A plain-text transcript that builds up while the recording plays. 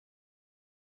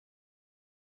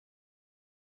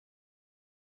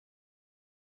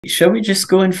shall we just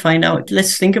go and find out?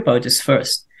 Let's think about this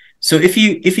first. So if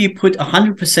you put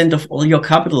 100% of all your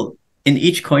capital in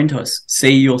each coin toss, say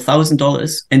your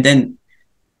 $1,000, and then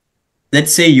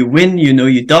let's say you win,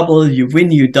 you double, you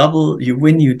win, you double, you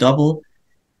win, you double.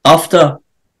 After,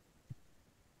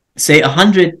 say,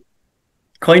 100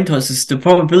 coin tosses, the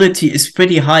probability is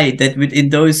pretty high that within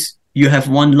those you have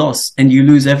one loss and you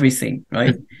lose everything,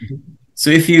 right? So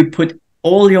if you put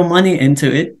all your money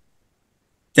into it,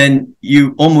 then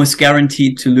you almost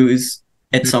guaranteed to lose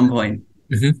at some point.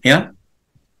 Yeah?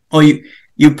 Or you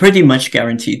pretty much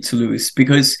guaranteed to lose,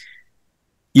 because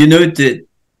the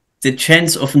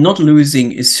chance of not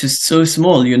losing is just so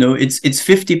small. It's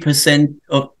 50%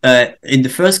 of in the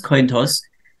first coin toss,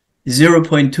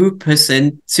 0.2%,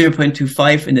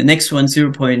 0.25, and the next one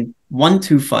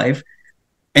 0.125,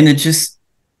 and it just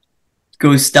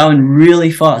goes down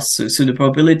really fast. So the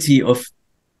probability of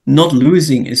not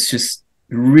losing is just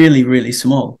really, really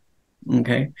small.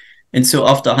 Okay. And so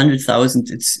after 100,000,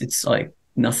 it's like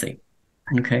nothing.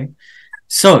 Okay.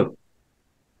 So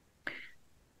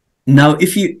now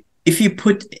if you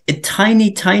put a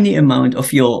tiny amount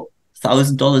of your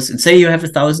 $1,000, and say you have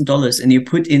 $1,000 and you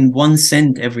put in 1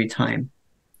 cent every time,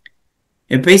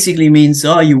 it basically means,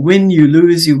 you win, you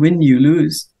lose, you win, you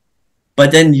lose.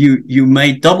 But then you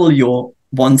may double your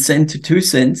 1 cent to 2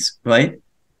 cents, right?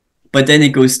 But then it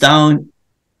goes down.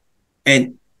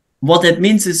 And what that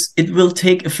means is it will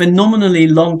take a phenomenally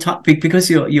long time,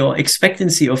 because your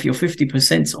expectancy of your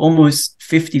 50% is almost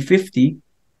 50-50,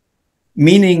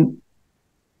 meaning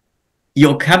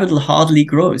your capital hardly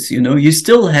grows. You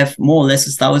still have more or less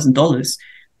 $1,000,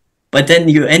 but then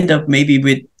you end up maybe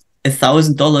with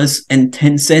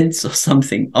 $1,000.10 or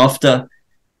something after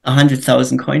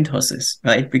 100,000 coin tosses,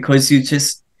 right? Because you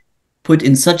just put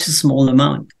in such a small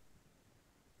amount.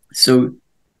 So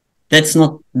that's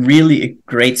not really a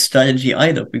great strategy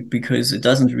either, because it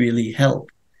doesn't really help.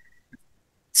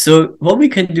 So what we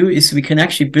can do is we can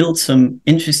actually build some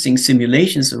interesting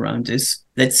simulations around this.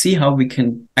 Let's see how we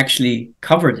can actually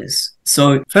cover this.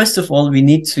 So first of all, we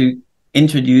need to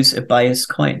introduce a biased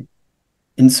coin.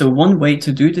 And so one way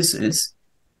to do this is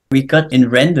we got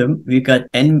np.random.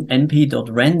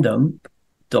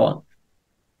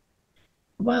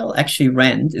 Well, actually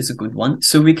rand is a good one.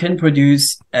 So we can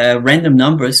produce random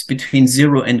numbers between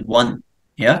 0 and 1.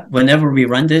 Yeah. Whenever we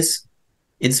run this,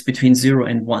 it's between 0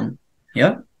 and 1.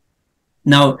 Yeah.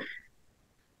 Now,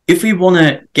 if we want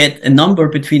to get a number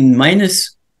between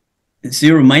minus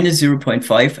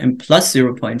 0.5 and plus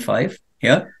 0.5,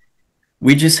 yeah,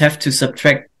 we just have to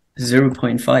subtract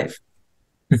 0.5.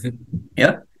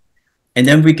 Yeah. And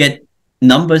then we get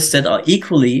numbers that are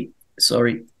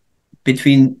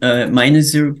between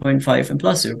minus 0.5 and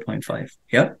plus 0.5.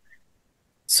 Yeah.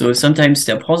 So sometimes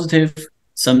they're positive,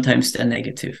 sometimes they're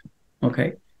negative.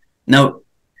 Okay. Now,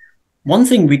 one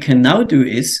thing we can now do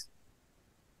is,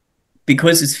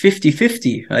 because it's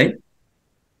 50-50, right?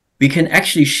 We can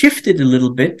actually shift it a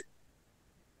little bit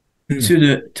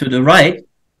to the right.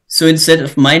 So instead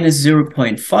of minus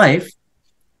 0.5,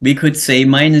 we could say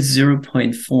minus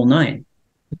 0.49.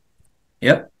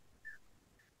 Yep.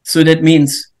 So that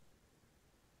means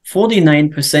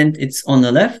 49% it's on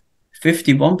the left,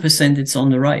 51% it's on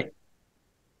the right.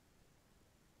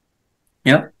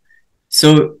 Yeah.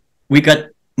 So we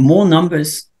got more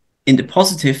numbers in the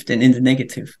positive than in the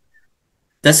negative.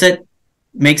 Does that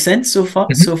make sense so far?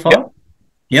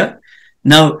 Yeah.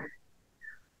 Now,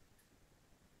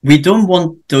 we don't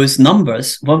want those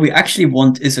numbers. What we actually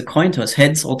want is a coin toss,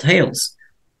 heads or tails.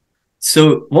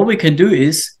 So what we can do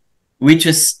is we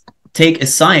just take a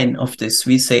sign of this.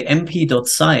 We say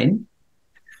mp.sign.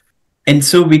 And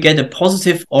so we get a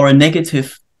positive or a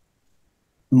negative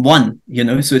 1,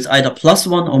 so it's either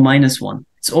 +1 or -1.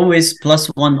 It's always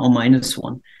 +1 or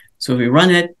 -1. So we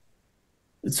run it.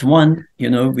 It's 1,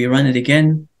 we run it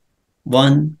again,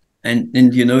 1, and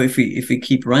if we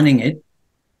keep running it,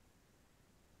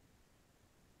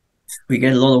 we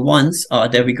get a lot of 1s.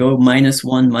 There we go,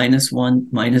 -1, -1,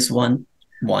 -1,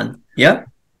 1. Yeah.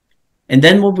 And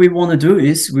then what we want to do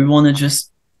is we want to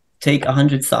just take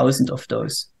 100,000 of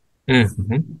those.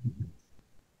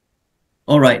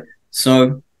 All right.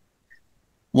 So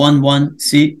 1, 1,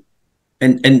 see,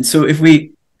 and so if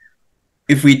we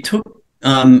took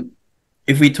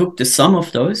the sum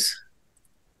of those,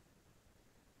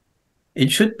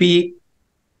 it should be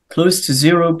close to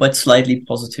 0, but slightly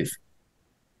positive.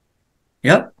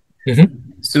 Yeah.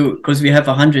 So because we have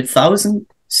 100,000,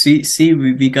 see,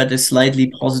 we got a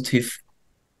slightly positive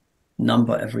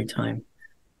number every time.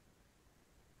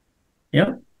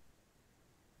 Yeah.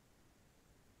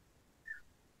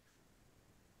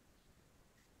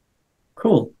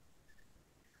 Cool.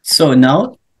 So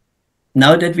now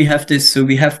that we have this, so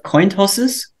we have coin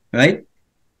tosses, right?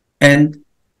 And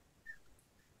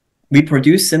we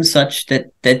produce them such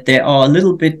that they are a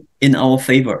little bit in our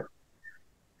favor.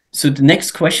 So the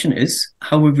next question is,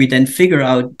 how would we then figure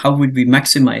out, how would we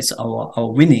maximize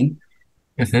our winning?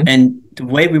 Mm-hmm. And the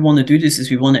way we want to do this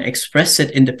is we want to express it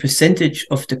in the percentage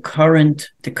of the current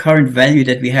value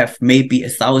that we have, maybe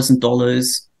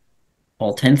 $1,000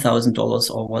 or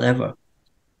 $10,000 or whatever.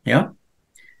 Yeah.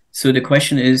 So the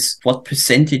question is, what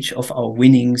percentage of our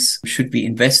winnings should we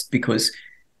invest? Because,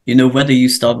 you know, whether you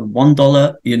start with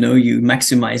 $1, you know, you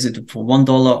maximize it for $1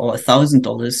 or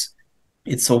 $1,000,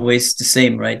 it's always the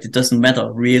same, right? It doesn't matter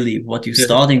really what you're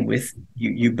starting with.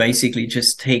 You basically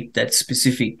just take that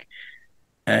specific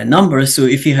number. So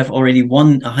if you have already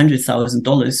won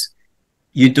 $100,000,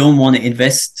 you don't want to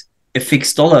invest a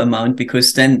fixed dollar amount,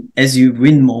 because then as you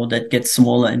win more, that gets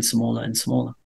smaller and smaller and smaller.